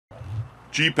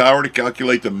G-power to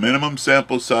calculate the minimum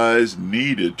sample size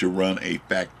needed to run a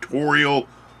factorial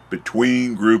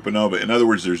between group ANOVA. In other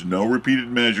words, there's no repeated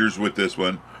measures with this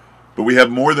one, but we have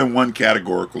more than one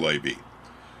categorical IV.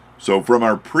 So from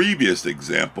our previous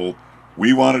example,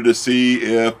 we wanted to see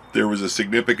if there was a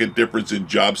significant difference in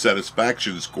job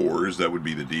satisfaction scores, that would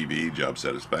be the DV, job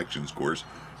satisfaction scores,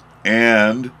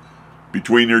 and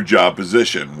between their job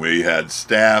position. We had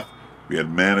staff, we had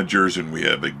managers, and we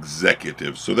have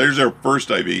executives. So there's our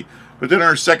first IV. But then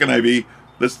our second IV,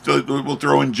 we'll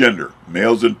throw in gender,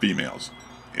 males and females.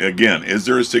 Again, is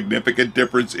there a significant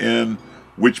difference in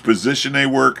which position they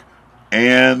work,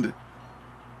 and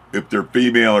if they're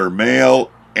female or male,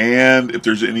 and if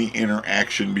there's any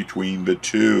interaction between the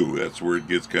two? That's where it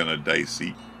gets kind of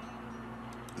dicey.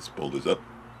 Let's pull this up.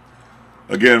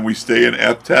 Again, we stay in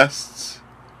F tests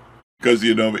because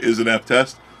the ANOVA is an F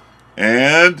test.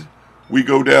 And we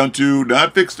go down to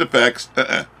not fixed effects.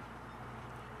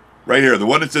 Right here, the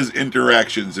one that says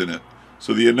interactions in it.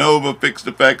 So the ANOVA, fixed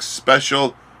effects,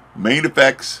 special, main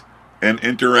effects, and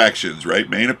interactions, right?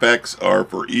 Main effects are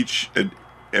for each and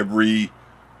every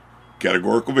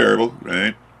categorical variable,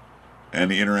 right?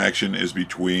 And the interaction is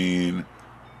between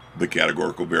the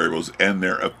categorical variables and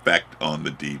their effect on the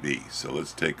DV. So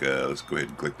let's go ahead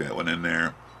and click that one in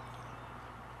there.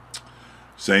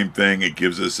 Same thing, it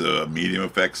gives us a medium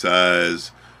effect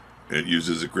size. It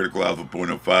uses a critical alpha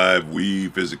 0.05. We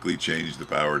physically changed the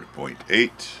power to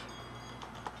 0.8.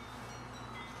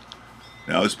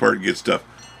 Now this part gets tough.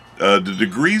 The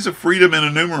degrees of freedom in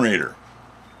a numerator.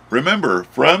 Remember,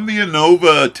 from the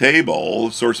ANOVA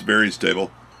table, source of variance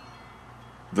table,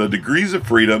 the degrees of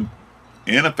freedom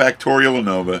in a factorial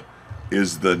ANOVA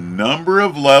is the number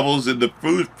of levels in the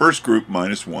first group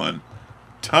minus 1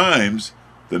 times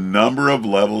the number of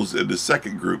levels in the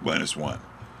second group minus 1.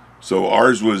 So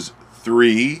ours was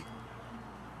 3,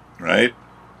 right?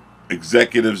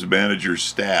 Executives, managers,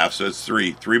 staff, so that's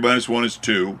 3. 3 minus 1 is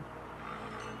 2.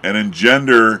 And in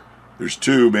gender, there's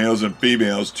 2, males and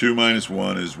females. 2 minus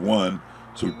 1 is 1.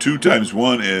 So 2 times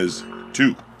 1 is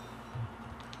 2.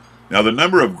 Now the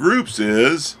number of groups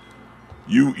is,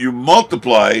 you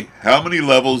multiply how many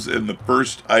levels in the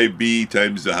first IB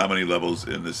times how many levels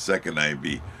in the second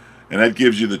IB. And that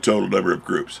gives you the total number of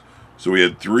groups. So we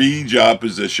had 3 job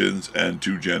positions and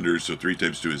 2 genders, so 3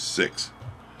 times 2 is 6.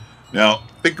 Now,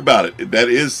 think about it. That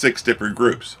is 6 different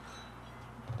groups.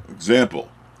 Example.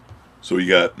 So you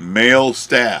got male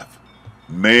staff,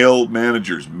 male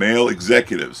managers, male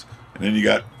executives, and then you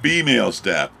got female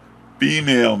staff,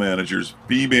 female managers,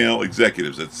 female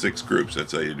executives. That's 6 groups.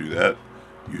 That's how you do that.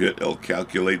 You hit L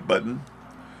calculate button.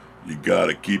 You got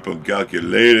to keep them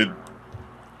calculated.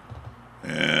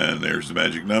 And there's the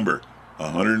magic number,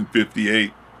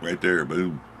 158, right there,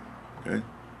 boom. Okay,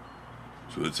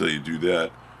 so that's how you do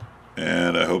that.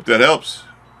 And I hope that helps.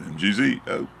 MGZ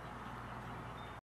out.